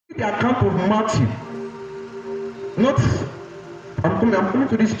The account of Matthew. Not, I'm coming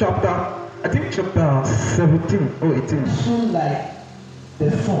to this chapter, I think chapter 17 or 18. Shone like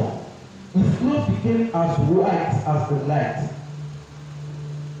the sun. His clothes became as white as the light.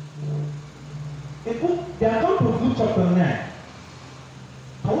 The account of Luke chapter 9.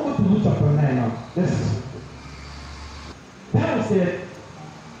 Can we go to Luke chapter 9 now? Let's see. The Bible said,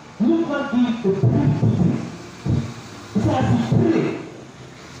 Luke now gives a brief teaching. He said, as he prayed,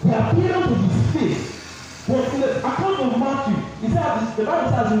 the appearance of his face was in the account of Matthew. He said, the Bible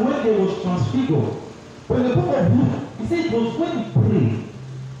says when he was transfigured. But in the book of Luke, he said it was when he prayed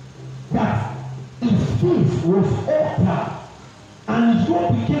that his face was altered and his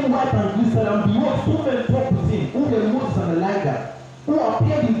robe became white and glistening, and behold, two men talked with him, who were Moses and Elijah, who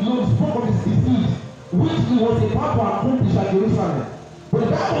appeared in glory, spoke of his disease, which he was about to accomplish at Jerusalem. But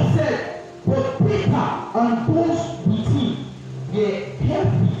the Bible said, but Peter and those with him were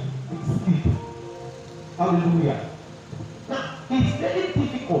heavy with sleep. Hallelujah. Now, it's very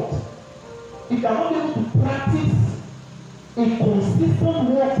difficult if you are not able to practice a consistent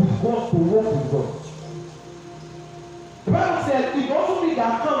walk with God to walk with God. The Bible said, if you also read the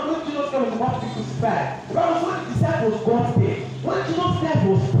account when Jesus came was about to be crucified, the Bible said when the disciples got there, when Jesus Christ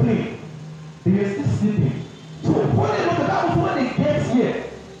was praying, they were still sleeping. So when they know the Bible said when they get here,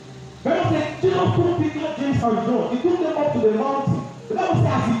 the Bible said Jesus took Peter, James, and John. He took them up to the mountain. The Bible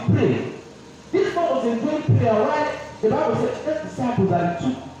said as he prayed, this man was enjoying prayer, right? The Bible said the disciples that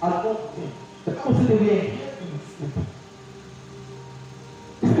he took along with him. The Bible said they were heavy with sleep.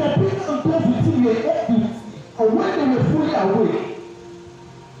 It's the Peter and those with him were heavy with sleep. And when they were fully awake,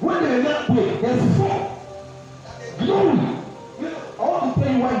 when they were not awake, there's four glory. I want to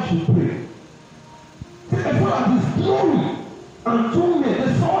tell you why you should pray. See, the Father is glory and two men.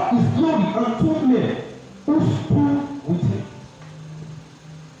 The Son is glory and two men who stood with him.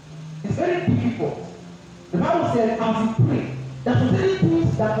 It's very difficult. The Bible said, as you pray, there are some certain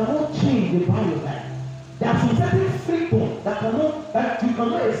things that cannot change about your life. There are some certain freedom that you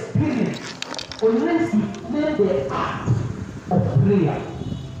cannot experience unless you play the act of prayer.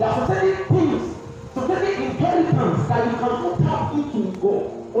 There are some certain things, some certain inheritance that you cannot tap into God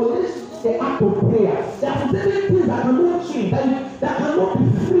unless you play the act of prayer. There are some certain things that cannot change, that cannot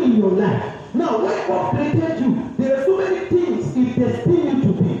be free in your life. Now, when God created you, there are so many things He destined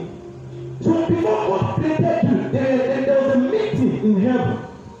you to be. So before God created you, there was a meeting in heaven.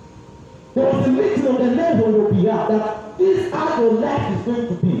 There was a meeting on the earth on your behalf that this is how your life is going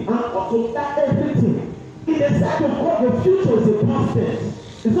to be. And also that everything. In the sight of God, your future is a past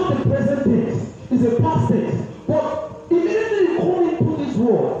tense. It's not a present tense. It's a past tense. But immediately you come into this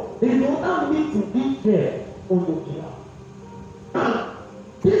world, there is another meeting being held on your behalf. And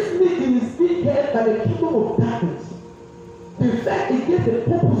this meeting is being held by the kingdom of darkness. In fact, against the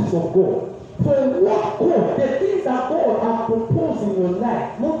purposes of God. For what God, the things that God has proposed in your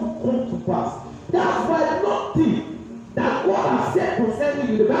life, not to come to pass. That's why nothing that God has said concerning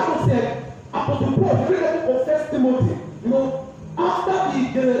you. The Bible said, Apostle Paul, read the book of 1 Timothy. You know, after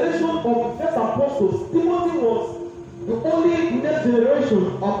the generation of the first apostles, Timothy was the only next generation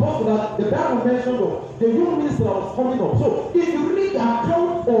apostle that the Bible mentioned of the new minister that was coming up. So, if you read the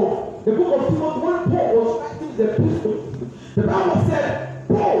account of the book of Timothy, when Paul was writing the epistle, the Bible said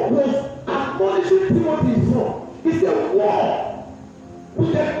Paul was admonishing Timothy's son. He said, war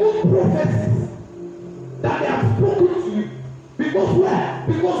with the good prophecies that they have spoken to you. Because why?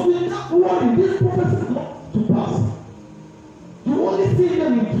 Because without worry, these prophecies come to pass. You only see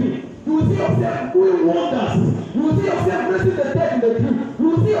them in dreams. You will see yourself doing wonders. You will see yourself raising the dead in the dream. You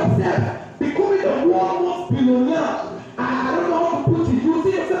will see yourself becoming the world's most billionaire. I don't know how to put it. You will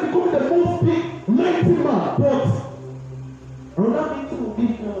see yourself becoming the most big, mighty man. But another meeting will be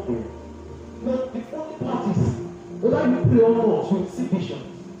held. But the only part is whether you pray or not, you will see visions,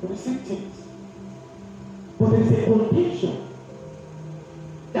 you will see things. But there is a condition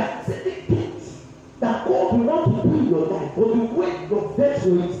that certain things that God will want to do in your life, but the way your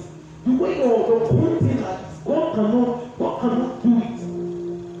vessel is, the way your container is, God cannot do it.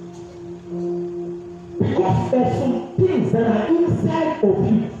 Because of some things that are inside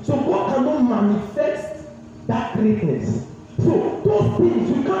of you. So God cannot manifest that greatness. So those things,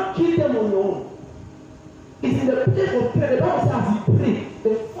 you can't kill them on your own. It's in the place of prayer. The Bible says as he prayed, the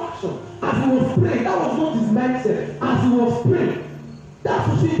faction, as he was praying, that was not his mindset. As he was praying, that's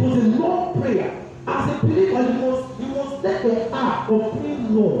what it was a long prayer. As a believer, you must let the act of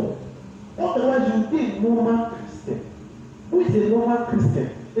praying long. Otherwise, you will be a normal Christian. Who is a normal Christian?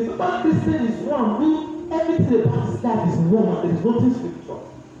 A normal Christian is one who everything about his life is normal. There is nothing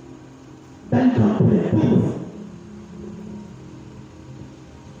spiritual. That you can pray. Please.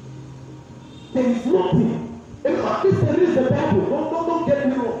 There is nothing. If a Christian reads the Bible, don't get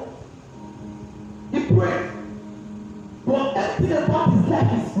me wrong. He prayed. But everything about his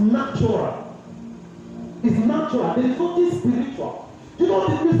life is natural. It's natural. There is nothing spiritual. You know what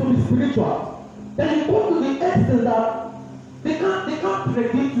it means to be spiritual? Then you go to the extent that they can't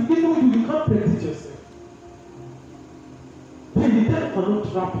predict you. Even you can't predict yourself. Then the devil cannot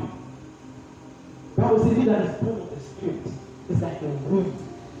trap you. Bible says he that is born of the Spirit is like a wind.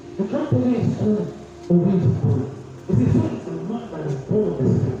 You can't tell me it's born or wind is born. It says so it's a man that is born of the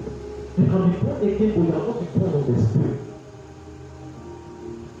Spirit. You can be born again, but you are not born of the Spirit.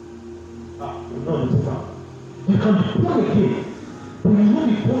 You don't understand. You can be born again, but you will not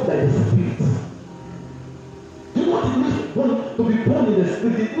be born by the Spirit. You know what it means to be born in the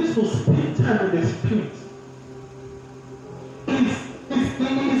Spirit? It means to spend time in the Spirit.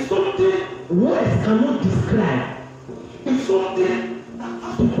 It's something words cannot describe. It's something that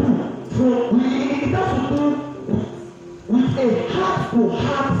has to do it has to do with a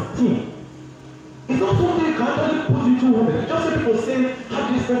heart-to-heart thing. It's not something you can actually put into words. Just say people say, how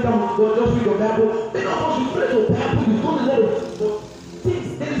do you spend time with God? Just read your Bible. They don't want you to read your Bible. You don't let it. But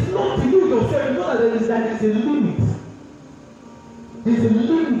there is nothing you yourself. You know that there is a limit. There's a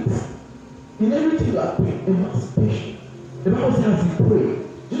limit in everything you are doing. Emancipation. The Bible says as you pray,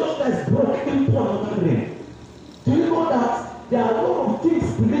 Jesus Christ broke into another realm. Do you know that there are a lot of things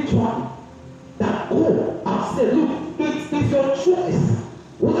spiritually that God has said, look, it's your choice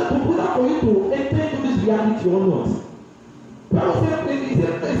whether for you to enter into this reality or not. The Bible says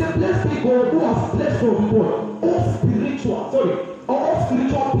it's a blessed God who has blessed from God all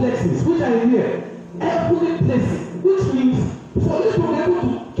spiritual blessings which are in here, heavenly blessings, which means for you to be able to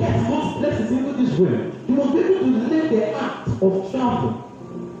get those blessings into this realm, you must be able to live the act of travel.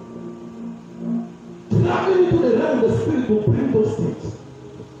 Traveling into the realm of the Spirit to bring those things.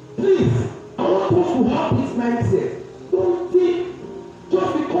 Please, I want us to have this mindset. Don't think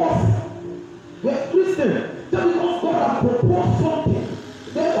just because you're a Christian, just because God has proposed something,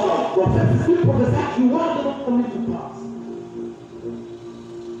 there are a lot of prophets who prophesy you want not coming to pass.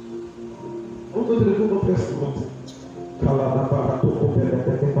 I want to go to the book of Testimony.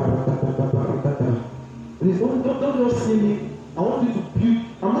 Please don't just see me. I want you to build.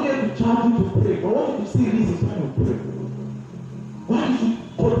 I'm not here to charge you to pray. I want you to see reasons why you pray. Why you should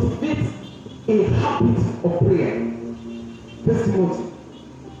cultivate a habit of prayer. Testimony.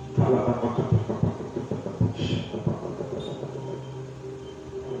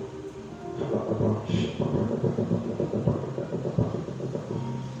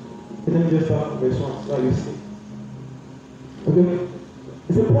 Let me just start from verse 1 so you see. Okay?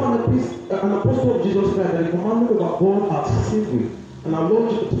 It's a Paul an apostle of Jesus Christ, that the commandment of our God has saved you, and our Lord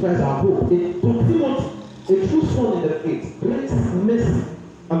Jesus Christ our hope. To Timothy, a true son in the faith, grace, mercy,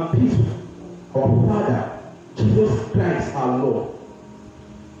 and peace our Father, Jesus Christ our Lord.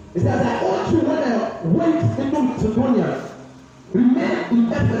 It says, I urge you when I went into Macedonia, remain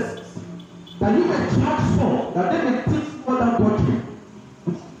in Ephesus, that you may charge some, that they may teach other doctrine,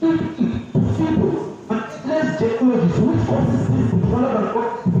 to people, and less genealogies, which causes this rather than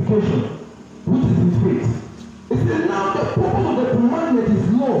justification, which is in faith. It says, now the purpose of the commandment is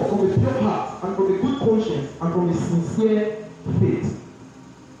love from a pure heart, and from a good conscience, and from a sincere faith.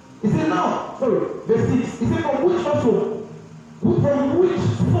 It says now, verse 6, it says, from which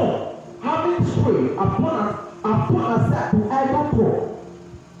some, having strayed upon a side to idle talk,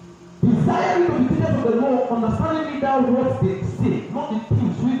 desiring to be teachers of the law, understanding neither what they say, not the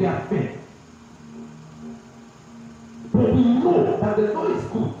things which they are fed. But we know that the law is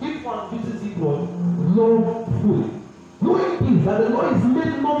good if one uses it lawfully. Knowing this, that the law is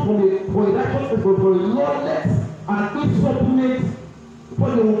made not for a righteous people, for a lawless and insubordinate, for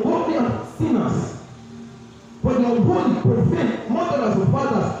the ungodly and sinners, for the unholy, profane, murderers of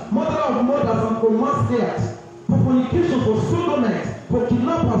fathers, murderers of mothers, and for manslayers, for fornication, for sodomites, for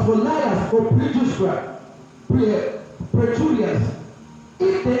kidnappers, for liars, for perjuriers.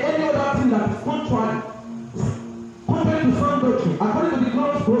 If there any other thing that is contrary to sound doctrine, according to the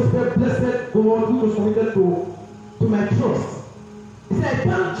glorious gospel, blessed God who was committed to my trust. He said, I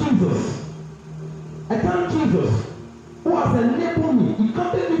thank Jesus who has enabled me. He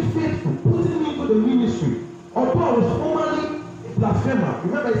counted me faithful, putting me into the ministry. Although I was formerly a blasphemer.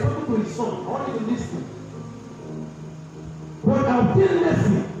 Remember, he's talking to his son. I want you to listen. But I obtained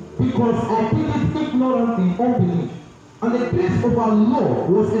mercy because I did it ignorantly, unbelief. And the grace of our Lord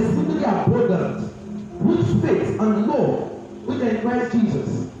was exceedingly abundant, with faith and love which are in Christ Jesus.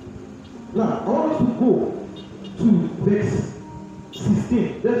 Now, I want us to go to verse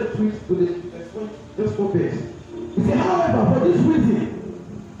 16. Let's read to the just 4 verse. He said, however, for this reason,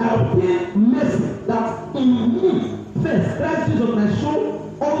 I obtain mercy that in me first Christ Jesus might show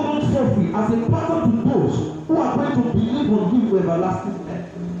all suffering as a pattern to those who are going to believe on him for everlasting life.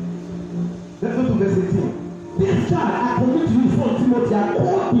 Let's go to verse 18. This child I commit to you, son Timothy,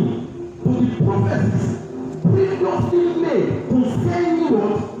 according to the prophecies previously made concerning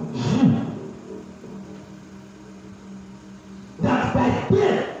what? You. That by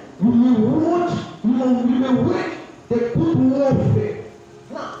then you may watch, you may wage the good warfare.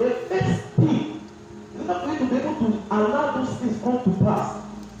 Now, the first thing, in order for you to be able to allow those things come to pass,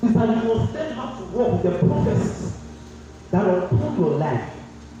 is that you must learn how to walk with the prophecies that are upon your life.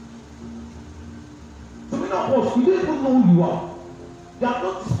 So many of us, you don't even know who you are. You have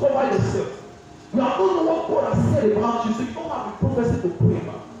not discovered yourself. You have not know what God has said about you, so you don't have a prophecy to pray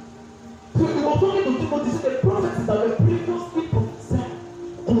about. So he was talking to Timothy, so the prophecies that were previously prophesied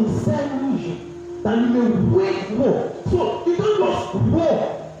concerning you, that you may wage war. So you don't just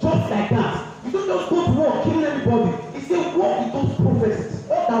war just like that. You don't just go to war killing anybody. He said war with those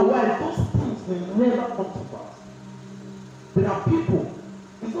prophecies. Otherwise, those things will never come to pass. There are people.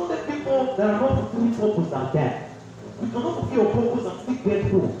 It's not the people that are not fulfilling purpose that die. You cannot fulfill your purpose and still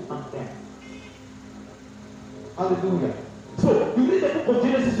get home and die. Hallelujah. So you read the book of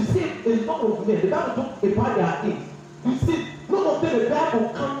Genesis, you see a lot of men. The Bible talks about their age. You see, none of them the Bible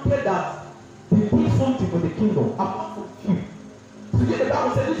counted that they did something for the kingdom, apart from few. So here the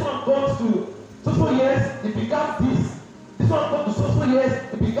Bible says this one got to so years, he began this. This one got to so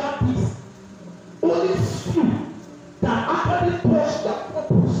years, he began this. Only few that actually touched their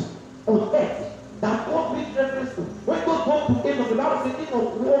purpose on earth, that God made reference to. When God got to Enoch, the Bible says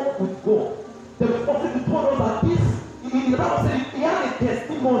Enoch walked with God. The prophet told us that this, the Bible says he had a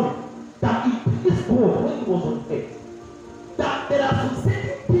testimony that he pleased God when he was on earth. That there are some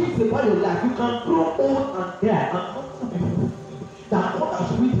certain things about your life. You can grow old and die and not be fulfilled. That God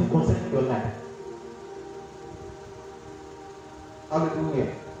has written concerning your life.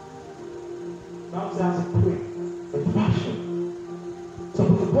 Hallelujah. Now says to pray. The passion. So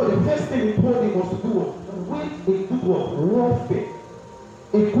the first thing he told him was to do was wage a good warfare.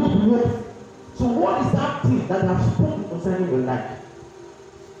 A good warfare. So what is that thing that has spoken concerning your life?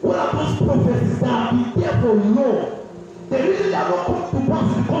 What are those prophecies that have been there for long? The reason they are not come to pass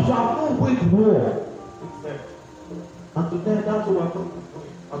is because you have no waged war. And today that's what I'm going to do.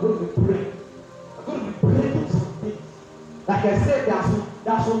 I'm going to be praying. I'm going to be praying some things. Like I said,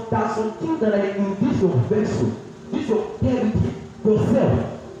 there are some things that are in this your vessel, this your character, yourself,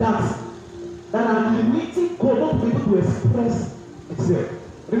 that are limiting God not to be able to express itself.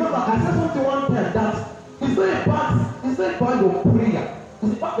 Remember, I said something one time that it's not about your prayer.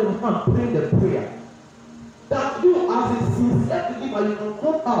 It's about the man praying the prayer. That you as a sincere believer, you can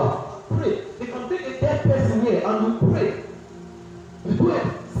come out, pray. They can bring a dead person here and you pray. You do it.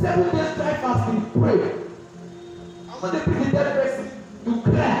 7 days try fasting, pray. And when they bring a dead person, you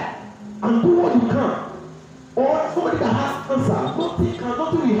cry and do what you can. Or somebody that has cancer,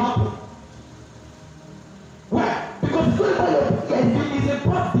 nothing will happen. Why? Because it's not about your prayer, it's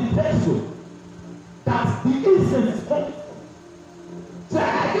about the vessel that the incense is coming from. So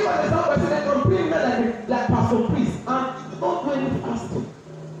I give an example, I said they can bring men like Pastor Priest and you don't do any fasting.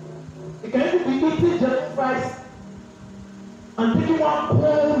 You can even be eating just fries and taking one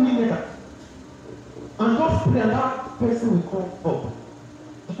whole minute and just pray and that person will come up.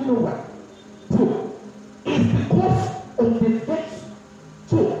 Do you know why? So it's because of the vessel.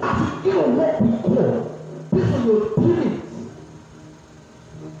 So as you get a walk with God, based on your feelings.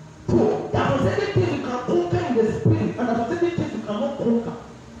 So there are certain things you can conquer in the spirit, and there are certain things you cannot conquer.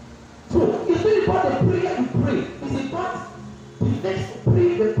 So it's not about the prayer you pray, it's about the next pray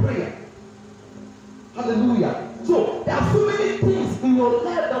the prayer. Hallelujah. So there are so many things in your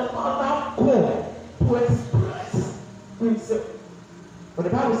life that will allow God to express himself. But the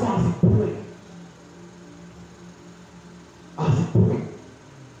Bible says as you pray. As you pray.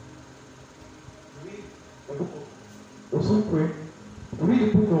 Read the book of also pray. Read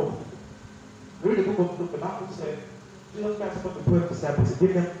the book of Luke. The Bible said Jesus Christ spoke to 12 disciples, he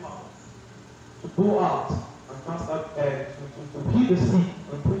gave them power to go out and cast out, to heal the sick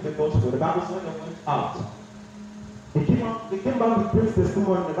and preach the gospel. The Bible said when they went out, they came back with great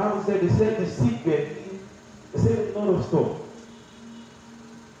testimony. The Bible said they said the sick were healed. They said a lot of stuff.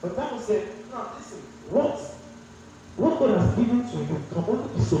 But the Bible said, now listen, what God has given to you can only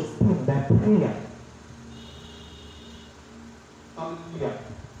be sustained by prayer. Hallelujah.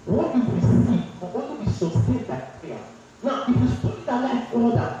 What you receive can only be sustained by prayer. Now, if you study that life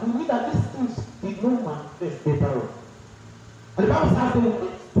further, you need that these things did not manifest later on. And the Bible says, as they went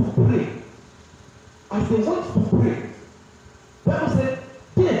to pray, the Bible said,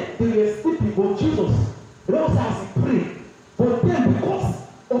 then they were sleeping, but Jesus, the Bible says he prayed. But then because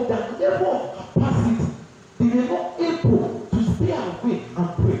of their level of capacity, they were not able to stay awake and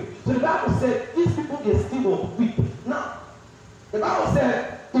pray. So the Bible said these people were still weak. Now, the Bible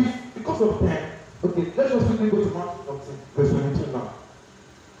said if because of them, okay, let's just quickly go to Mark 14, verse 22 now.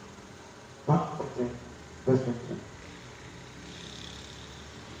 Mark 14, verse 22.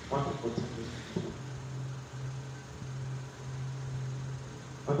 Mark 14, verse 22.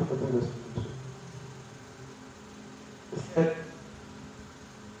 Mark 14, verse 22. It said,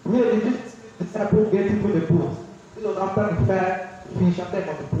 near the disciples get into the boat. This was after the fire fish, after they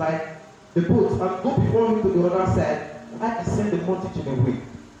multiplied the boat, and go before him to the other side, and he sent the multitude away.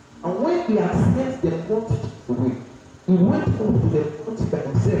 And when he had sent the multitude away, he went up to the mountain by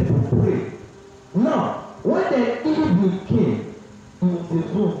himself to pray. Now, when the evening came, he was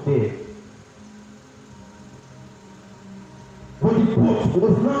alone there. But the boat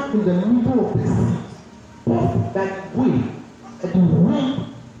was now in the middle of the sea, puffed like wind, and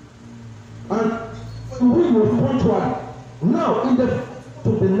the wind was contrary. Now, in the to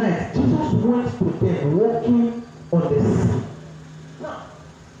the night, Jesus went to them walking on the sea. Now,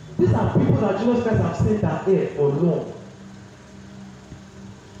 these are people that Jesus Christ have sent out here for long.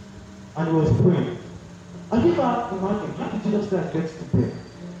 And he was praying. Have you ever imagined how did Jesus Christ get to them?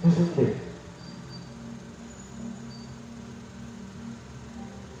 Isn't there?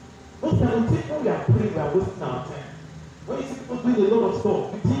 Most times when we are praying, we are wasting our time. When you see people doing a lot of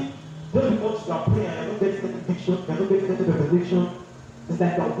stuff, you think just because you are praying and you're not getting any vision, you're not getting any revelation, it's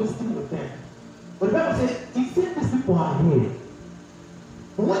like you're wasting your time. But the Bible says, he said these people are here.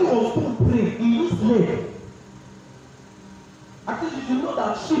 But when he was still praying, he used leg. At least you should know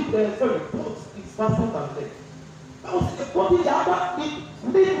that sheep, boat is faster than leg. The Bible says, the other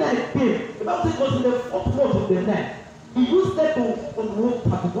midnight came. The Bible says it was in the fourth watch of the night. He used leg to walk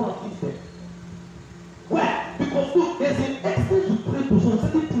 31 and eat them. Why? Because look, there's an extent to pray to some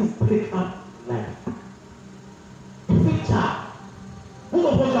certain things break out in life. You feel child. Most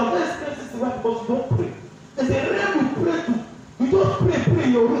of us have not experienced this life because you don't pray. There's a realm you pray to. You just pray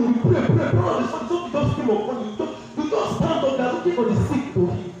in your room. You pray. None of the stuff you just came upon you. You just stand up. They're looking for the sick to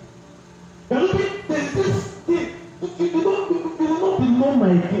heal. They're looking. There's this thing. You will not be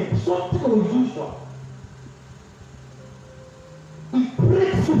normal again. Something unusual. It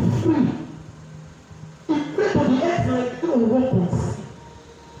breaks you free. It breaks on the excellent. You don't walk on sea.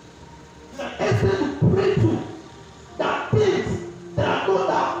 The excellent to pray to. That things that are not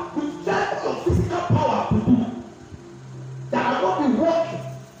that you try your physical power to do. That are not be working.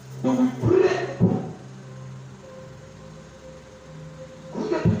 They will pray. When you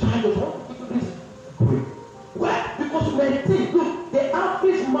get to child, you want to do this. Pray. Why? Because when you think, look, the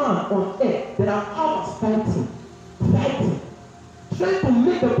average man on earth that are powers fighting, trying to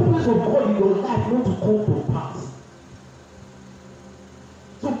make the promise of God in your life not to come to pass.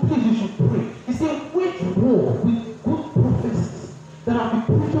 So please, you should pray. He said, wage war with good prophecies that have been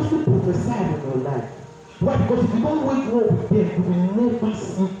previously prophesied in your life. Why? Because if you don't wage war with them, you will never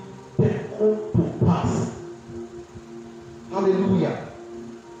see them come to pass. Hallelujah.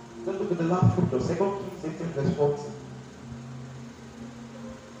 Let's look at the last scripture, 2 Kings 18, verse 14.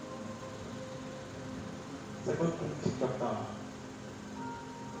 2 Kings chapter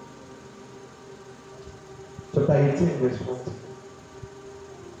 18, verse 14.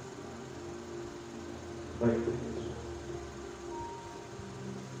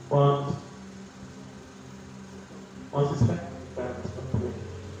 Once it's back,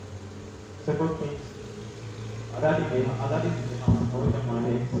 Second Kings. Hallelujah.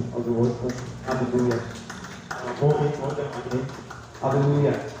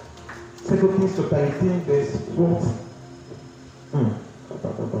 Hallelujah. 2 Kings chapter 18, verse 14.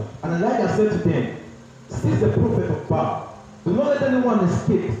 And Elijah said to them, "Seize the prophet of Baal. Do not let anyone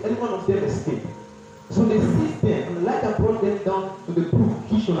escape, any one of them escape." So they seized them, and Elijah brought them down to the brook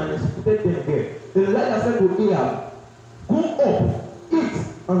Kishon and executed them there. Then Elijah said to Ahab, "Go up, eat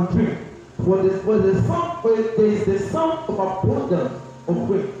and drink, for there is the sound of abundance of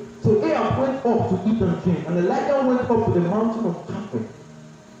rain." So Ahab went up to eat and drink, and Elijah went up to the mountain of Carmel.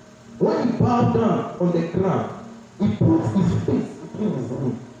 When he bowed down on the ground, he put his face between his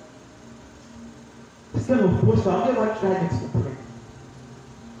knees. This kind of posture, have you ever tried it to pray?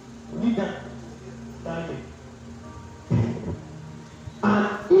 Need that. And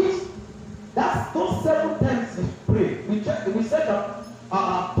those 7 times he prayed. We said that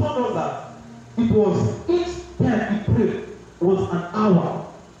told us that it was each time he prayed was an hour.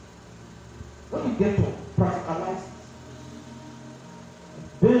 When you get to practicalize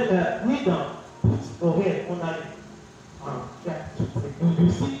it, then kneel down, put your head on it, and try to pray.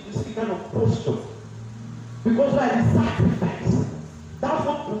 You see Because by the sacrifice, that's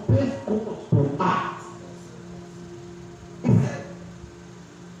what prepares God to act. It's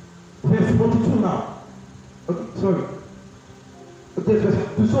verse 42 now. Okay, sorry. Okay, verse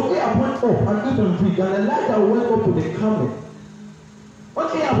 42. So Ahab went up and ate and drink, and Elijah went up to the Carmel. When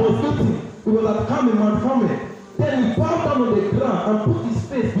Ahab was eating, he was at Carmel, Mount Carmel. Then he bowed down on the ground and put his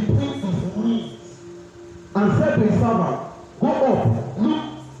face between his knees and said to his servant, "Go up,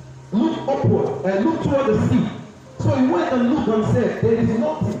 look upward, and look toward the sea." So he went and looked and said, "There is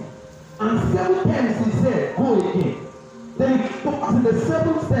nothing." And 7 times he said, "Go again." Then he came to pass in the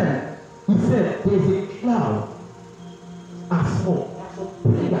 7th time, he said, "There is a cloud as small." There are some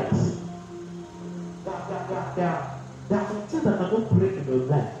prayers. There are some things that cannot break in your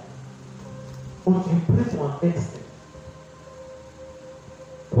life until you pray to an extent.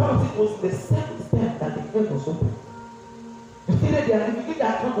 One of it was the 7th time that the heaven was open. You see that there, if you get the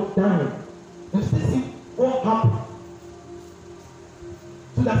account of Daniel, you still see what happened.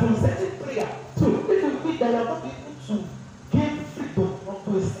 So there's some certain prayer. So if you think that you are not able to gain freedom unto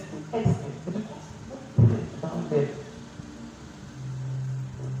a certain extent, it becomes not pray down there.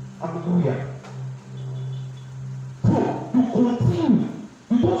 Hallelujah. So you continue.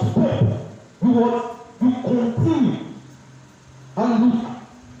 You don't stop. You what? You continue. Hallelujah.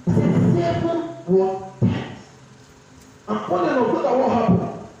 He said 7 was times. And funny enough, look at what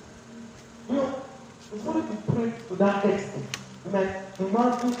happened. You know, it's only to pray to that extent. You might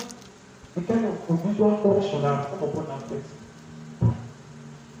imagine the kind of unusual auction that come upon that person.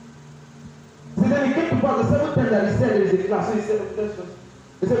 See, then he came to pass the 7th time that he said there is a class. So he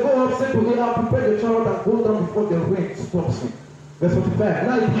said, "Go up, say to Ahab, prepare the child and go down before the rain stops him." Verse 45.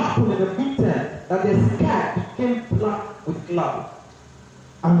 Now it happened in the meantime that the sky became black with cloud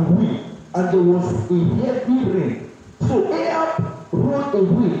and wind, and there was a heavy rain. So Ahab rode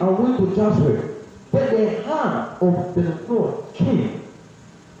away and went to Jezreel. Then the hand of the Lord came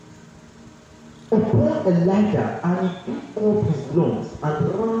upon Elijah, and he beat up his lungs and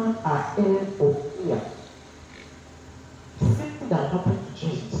ran ahead of Ahab. The same thing that happened to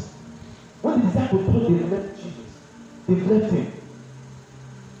Jesus. When the disciples thought they left Jesus, they left him.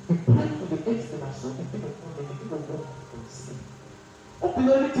 He prayed to the extent that some people upon them, they didn't want to see. What the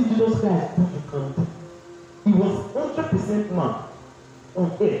only thing Jesus Christ do you can do? He was 100% man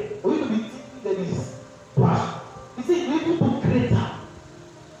on earth. For you to be thinking that he is passion. He said, "You need to do greater.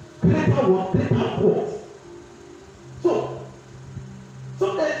 Greater what? Greater what?" So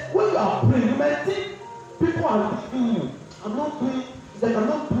that when you are praying, you might think people are leaving you. I'm not doing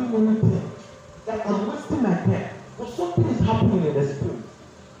anything. Like I'm wasting my time. But something is happening in the spirit.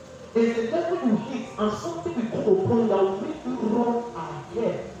 There's a level you hit, and something will come upon you that will make you run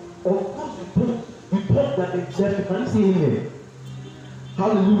ahead of those you thought that they deserve. Can you see amen?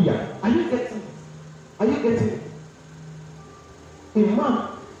 Hallelujah. Are you getting it? Are you getting it? A man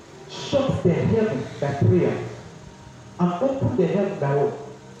shuts the heaven by prayer and opens the heaven by what?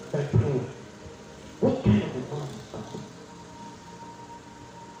 By prayer. What kind of a man is that?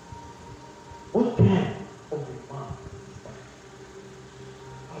 What kind of a man is that?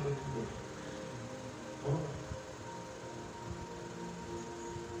 Hallelujah.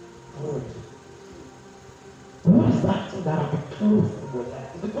 What is that thing that will be closed in your life?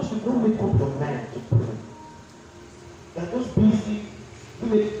 It's because you don't make up your mind to pray. You are just busy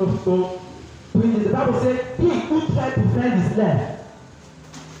doing stuff. Doing this. The Bible says, "He who tried to find his life."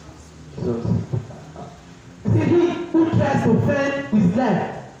 Jesus. You see, he who tries to find his life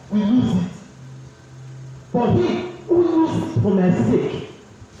will lose it. For he who loses it for my sake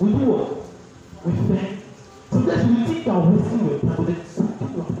will do what? Will find it. Sometimes we think you are wasting your time, but there's something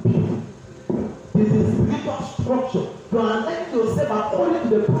you are doing. There's a spiritual structure. You are letting yourself according to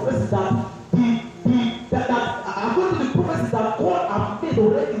the prophecy according to the prophecies that God has made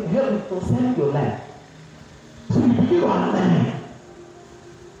already in heaven concerning your life. So you begin to align.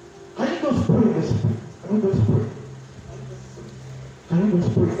 Can you just pray in the spirit? Can you just pray? Can you just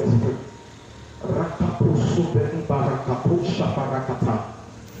pray in the spirit? Rakapo subeni barakapo shabarakata.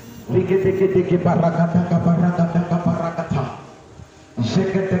 Ligedegedege barakata barakata barakata.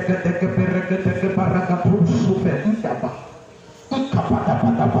 Zegedegedege beregedege barakapo subeni daba. Ikapada.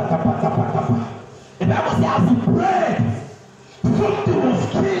 The Bible says as he prayed, something was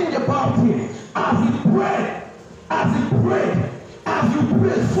changed about him. As he prayed,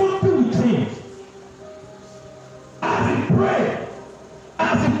 something will change. As he prayed,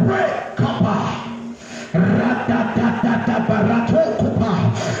 Kappa.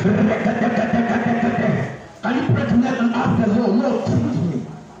 Can you pray tonight and ask the Lord, "Lord, change me.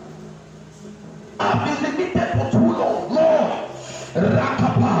 I've been limited for too long, Lord."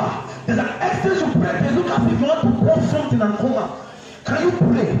 Rakapa. There's an extent you pray. They look as if you want to pour something and come out. Can you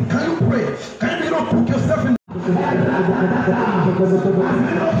pray? Can you pray? Can you begin to cook yourself in? Can you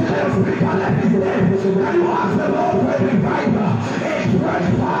ask the Lord for revival? It's fresh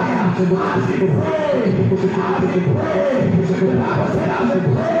fire. As we pray, the Bible said as we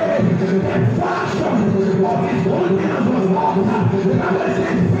pray, the fashion of His holiness was altered. The Bible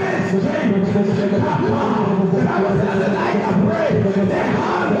said first came the Bible said the light of prayer, the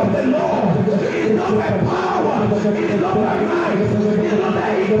hand of the Lord is not by power, it's not by might, it's not by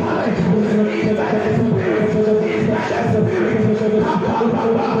intellect, it's by the Spirit.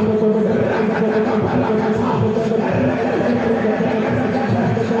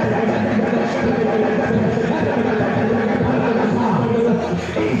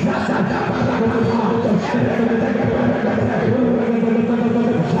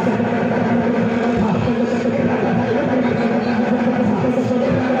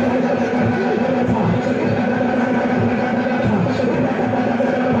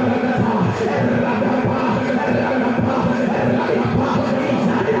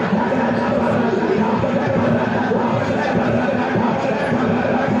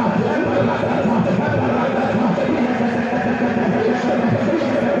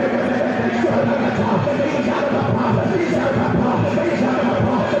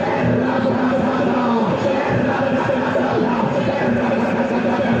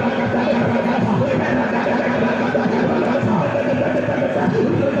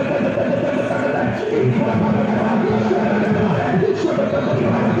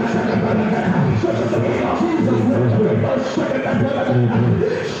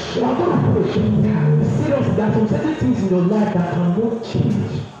 There are some certain things in your life that cannot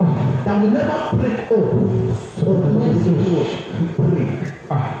change, that will never break up unless you pray.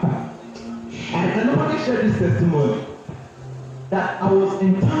 I can normally share this testimony that I was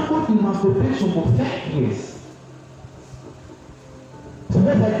entangled in masturbation for 5 years.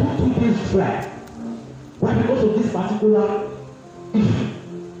 Sometimes I do 2 days dry. Why? Because of this particular issue.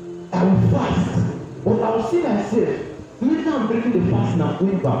 I will fast, but I will see myself. Immediately I'm breaking the fast and I'm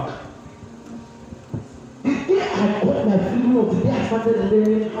going back. The day I got my freedom of the day I started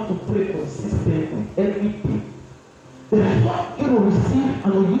learning how to pray consistently every day, then I thought it will receive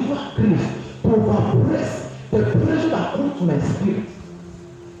an unusual grace to overpress the pressure that comes to my spirit.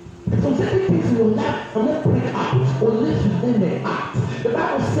 Some certain things in your life cannot break out unless you learn an act. The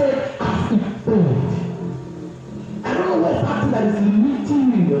Bible said, as it prayed. I don't know what's that thing that is limiting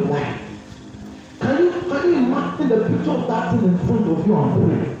you in your life. Can you imagine the picture of that thing in front of you and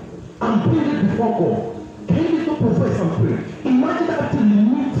pray? And pray it before God. Can you lift up your voice and pray? Imagine that thing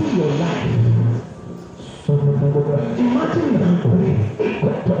limiting your life. Imagine you can pray.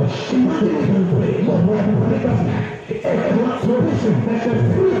 Imagine you can pray. Lord, Lord, everyone solution. There's a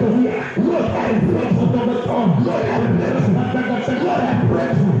spirit of here. Lord, I pray for the tongue. Lord, I pray for Lord, I pray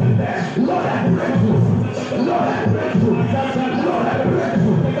for Lord, I pray for Lord, I pray for Lord, I pray for Lord, I pray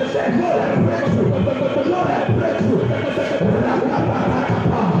for Lord, I pray for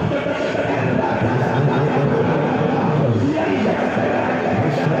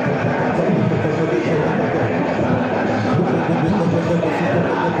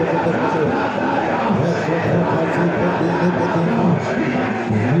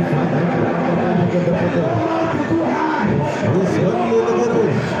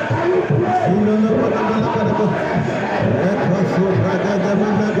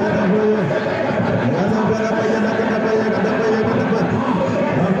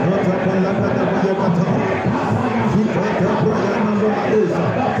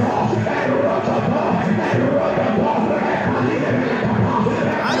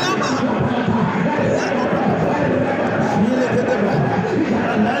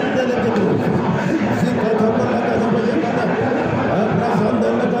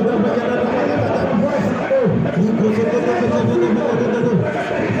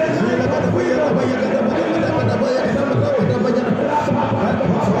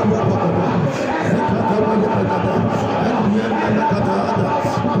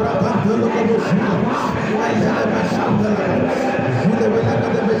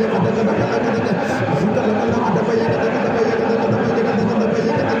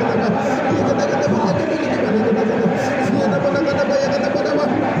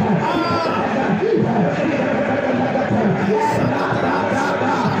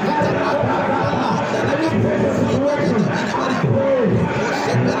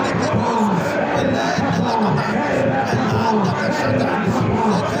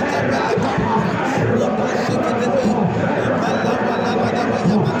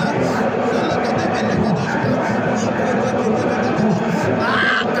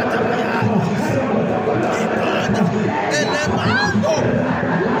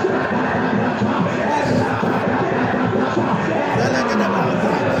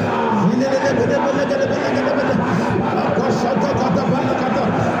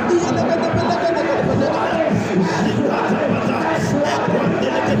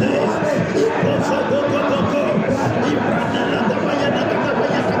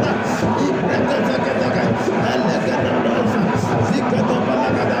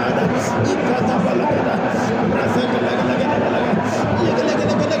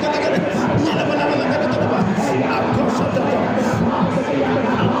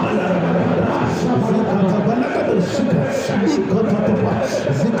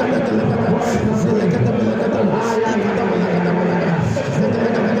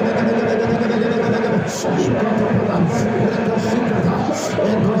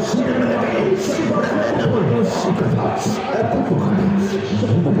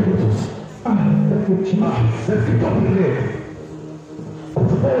The scripture we read. Of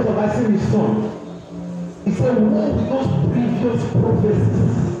the voice of Isaiah his son. He said, woe with those previous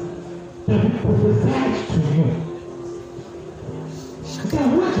prophecies that we prophesied to you. He said,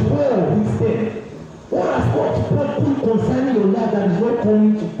 which war he said, what has God spoken concerning your life that is not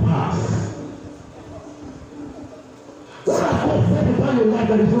coming to pass? What has God said about your life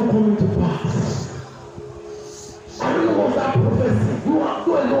that is not coming to pass? I don't know what's that prophecy. You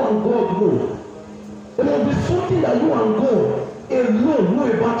alone and God know. There will be something that you and God alone know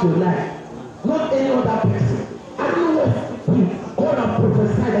about your life. Not any other person. I don't know what God has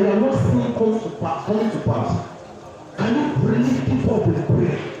prophesied that you are not seeing coming to pass. Can you release it up in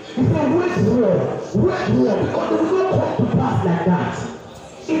prayer? He said, wage war, because it will not come to pass like that.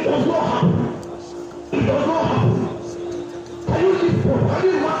 It does not happen. It does not happen. Can you lift up? Can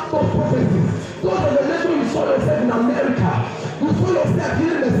you mark those prophecies? Those revelations you saw yourself in America. You saw yourself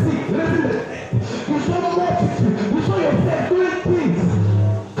healing the sick, raising the dead. You saw multitude. You saw yourself doing things.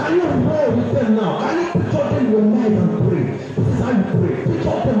 Can you war with them now? Can you picture them in your mind and pray? This is how you pray.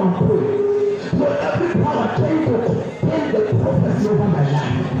 Picture them and pray. So every power trying to contain the prophecy over my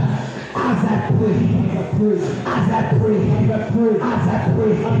life. As I pray, I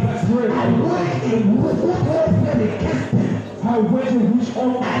wage a war against them. I wage a wish on.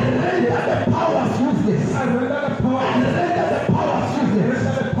 I render the powers useless.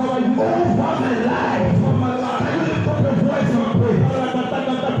 Over my life. Can you lift up your voice and pray?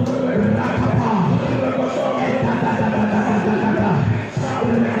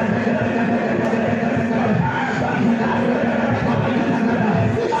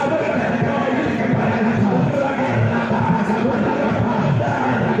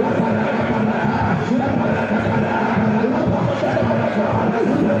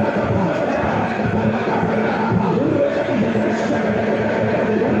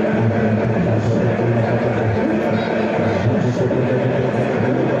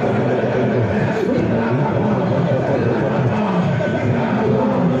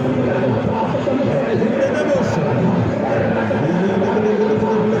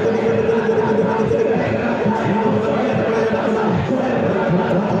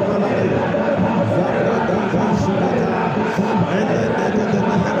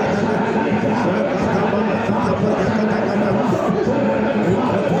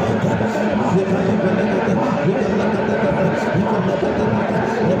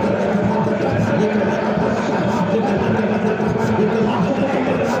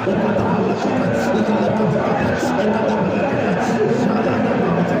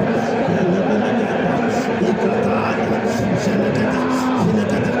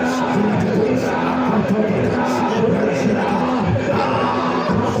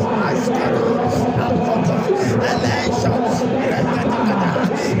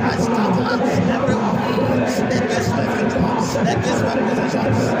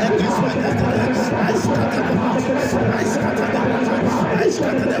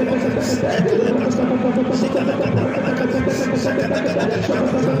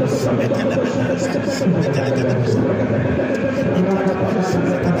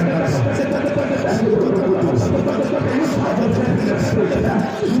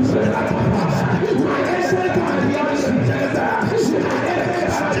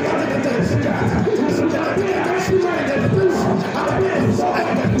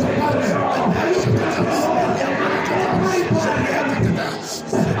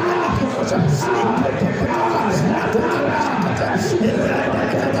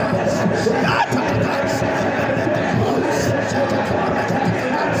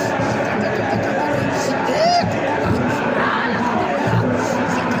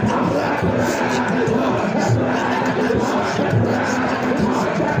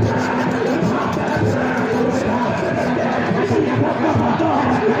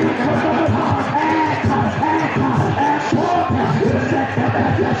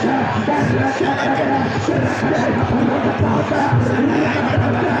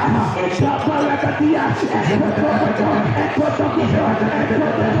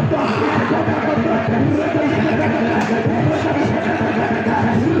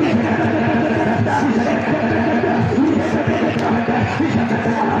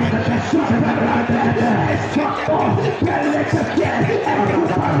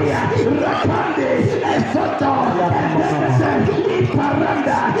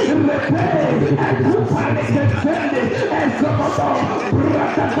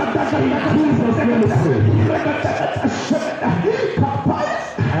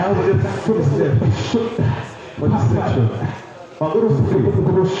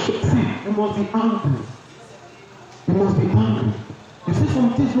 You must be angry. You see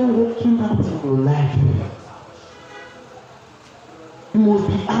some things not working out in your life, you must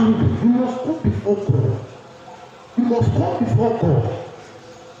be angry. You must come before God. You must come before God.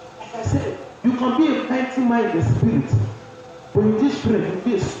 Like I said, you can be a mighty man in the spirit, but in this realm, you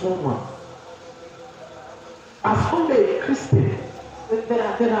be a small man. As only a Christian, there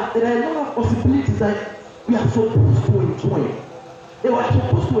are a lot of possibilities that we are supposed to enjoy. They were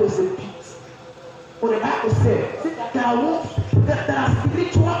supposed to execute. But the Bible said that there are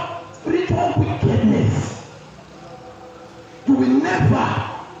spiritual wickedness. You will never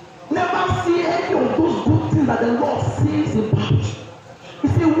see any of those good things that the Lord says about. He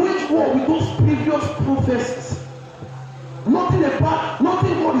said, wage war with those previous prophecies. Nothing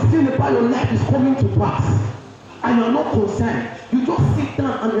God is saying about your life is coming to pass. And you are not concerned. You just sit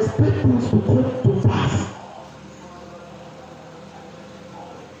down and expect things to come to pass.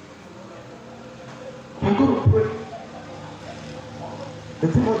 I'm going to pray. The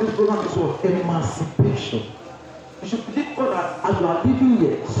theme of this program is what? Emancipation. You should believe God that as you are living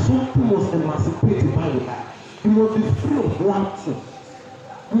here, something must emancipate you by your life. You must be free of one thing.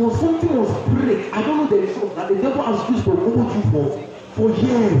 Something must break. I don't know the truth that the devil has used to hold you for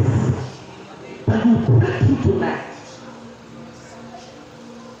years. That you break through tonight.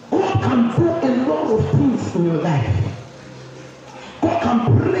 God can do a lot of things in your life. God can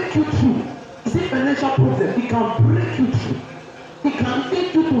break you through. It's a financial problem. He can break you through. He can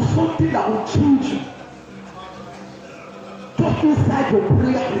take you to something that will change you. Just inside your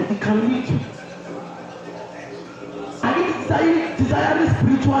prayer, He can lead you. And if desiring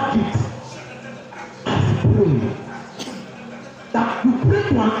spiritual gifts, as you pray, that you pray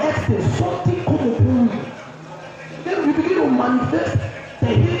to an extent, something come upon you. Then you begin to manifest the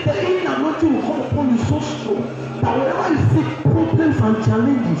healing anointing will come upon you so strong that whenever you see problems and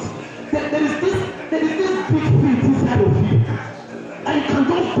challenges, there is this big faith inside of you. And you can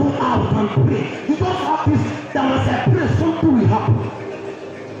just go out and pray. You just have this, that once I pray, something will happen.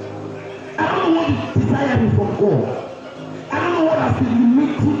 I don't know what is desiring from God. I don't know what has been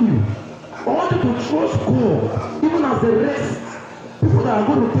limiting you. I want you to trust God, even as the rest, people that are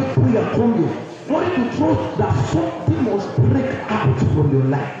going to take prayer come here. I want you to trust that something must break out from your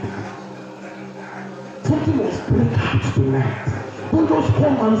life. Something must break out tonight. Don't just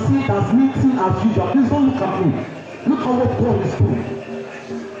come and see it as meeting as usual. Please don't look at me. Look at what God is doing.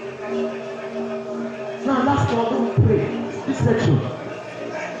 Now last we're going to pray. This section.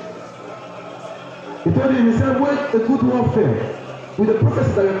 He told him, he said, wage a good warfare with the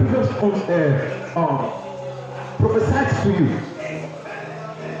prophecies that your previous prophesied to you.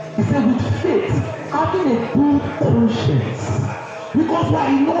 He said, with faith, having a good conscience. Because why?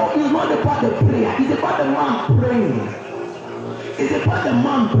 You know, it's not about the prayer, it's about the man praying. It's about the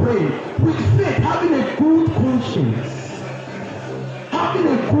man praying. With faith, having a good conscience. Having a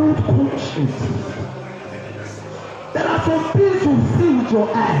good conscience. There are some things you see with your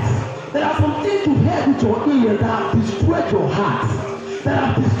eyes. There are some things you hear with your ears that have destroyed your heart. That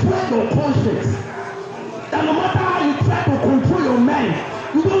have destroyed your conscience. That no matter how you try to control your mind,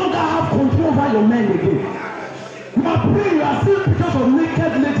 you no longer have control over your mind again. You are praying, you are seeing pictures of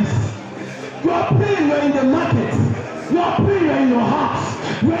naked ladies. You are praying, you are in the market. You are praying, you are in your house.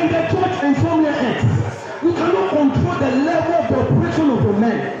 You are in the church and somewhere else. You cannot control the level of the operation of your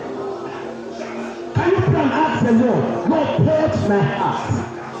mind. Can you pray and ask the Lord, Lord, purge my heart.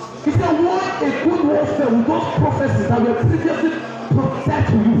 He said, what a good warfare with those prophecies that were previously prophesied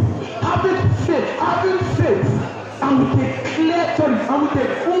to you. Having faith, and with a clear, and with a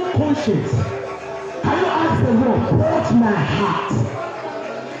full conscience. Can you ask the Lord, purge my heart?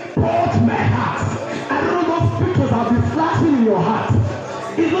 Purge my heart. I don't know those pictures have been flashing in your heart.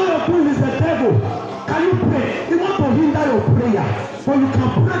 It's not your doing, it's the devil. Can you pray? He wants to hinder your prayer. But you can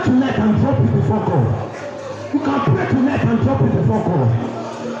pray tonight and drop it before God. You can pray tonight and drop it before God.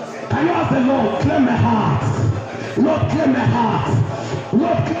 Can you ask the Lord, clear my heart? Lord, clear my heart.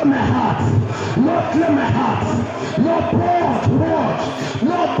 Lord, clear my heart. Lord, clear my heart. Lord, purge.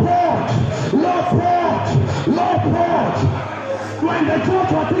 You are in the church,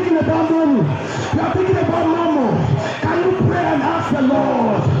 you are thinking about money. You are thinking about mammon. Can you pray and ask the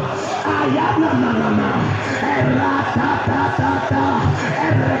Lord?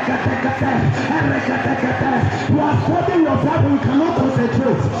 You are studying your Bible, you cannot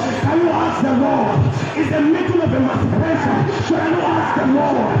concentrate. Can you ask the Lord? It's a meeting of emancipation. Should I ask the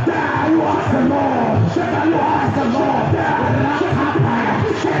Lord? Can you ask the Lord? Should you ask the Lord?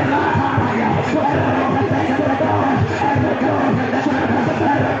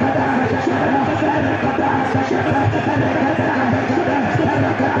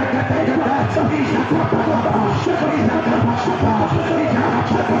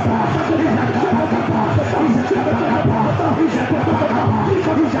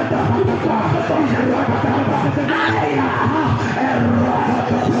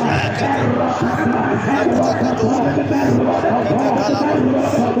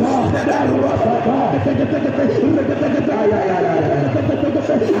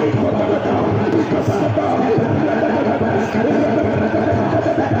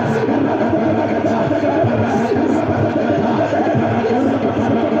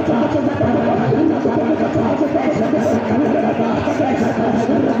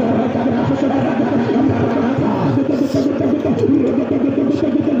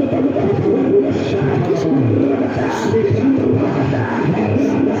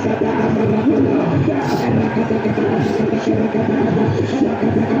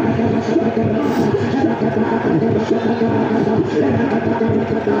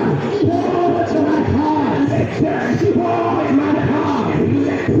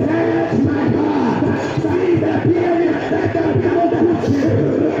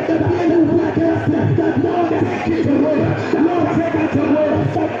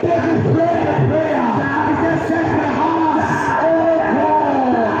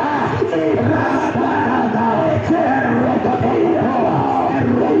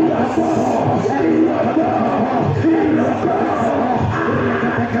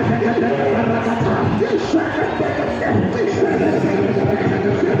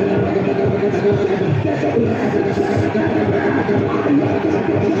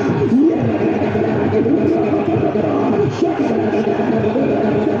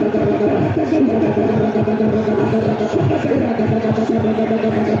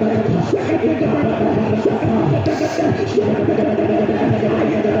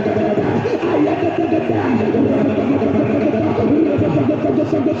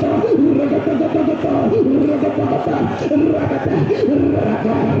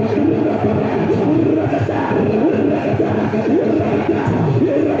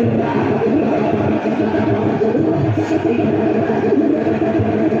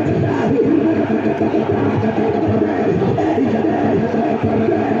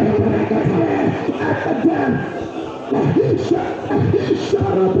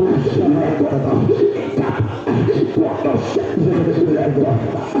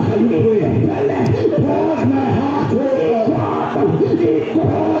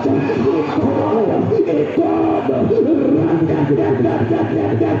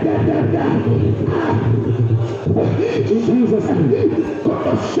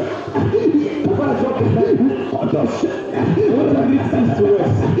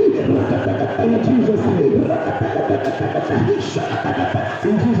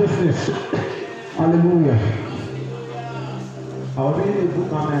 Hallelujah. I was reading a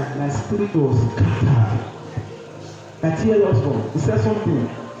book and my spirit was scattered. My tear lost one. He said something.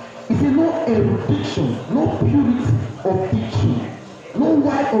 He said, no erudition, no purity of teaching, no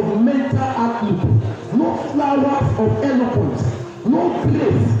wine of mental outlook, no flowers of eloquence, no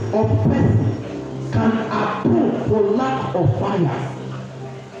grace of person can atone for lack of fire.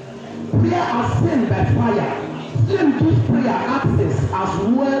 Prayer ascends by fire. Flame gives prayer access as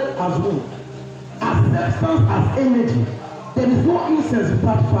well as wood, as substance as energy. There is no incense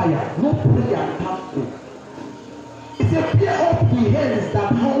without fire, no prayer without faith. It's a prayer of the hands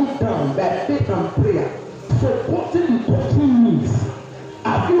that hung down by faith and prayer, supporting the touching needs.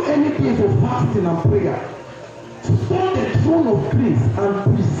 Have you any days of fasting and prayer? Stand the throne of grace and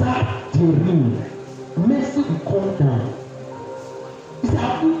preserve the ring. Mercy will come down. He said,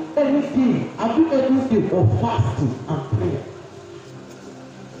 have you any day of fasting and prayer?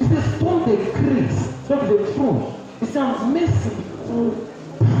 He said, stone the grace, stone the throne. He said, mercy will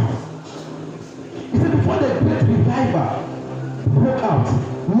come down. He said, before the great revival broke out,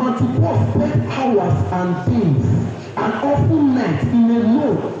 multiple spent hours and days and often nights in a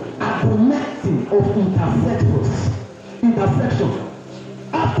low connecting of intersection.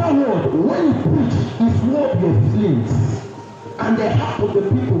 Afterward, when he preached, his word were flames, and the heart of the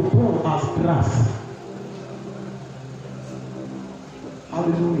people burned as grass.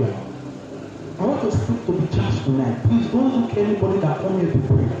 Hallelujah. I want to speak to the church tonight. Please don't look anybody that come here to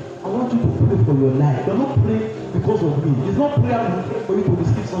pray. I want you to pray for your life. You're not praying because of me. It's not prayer to pray for you to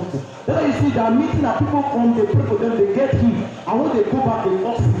receive something. That's why you see that meeting that people come, they pray for them, they get healed. And when they go back, they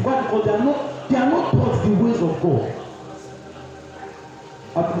fall sick. Why? Because they are not taught the ways of God.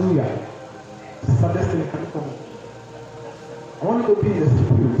 Hallelujah. Sister Destiny, can you come? I want you to be in the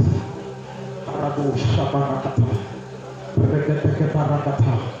spirit. Parago Shabarakata. Regete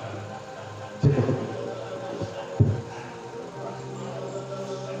Parakata.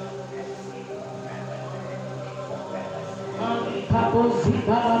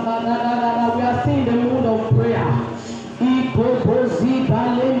 We are still in the mood of prayer. Ikobozi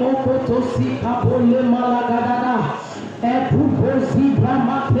bale mokotosi kabole malagadada. Epubozi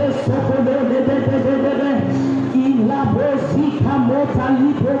bramate sokole de. Ilabozi kamota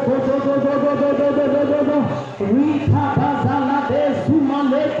lipo kodododododododododo. Rika bazala de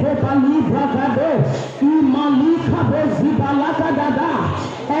sumale kobali bragado. Imalika bozi balagadada.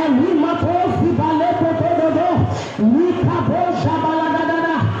 Elimabozi bale kodododo. Rika boza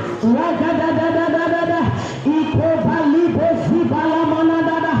balagadada. Ragadadadadada. Ikobali bozi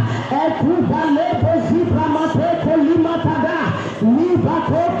balamanadada. Ekubale bozi bramate kolimatada.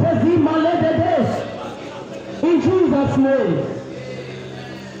 Libakote zimaledede. In Jesus' name.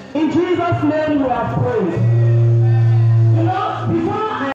 In Jesus' name we are praying. You know, before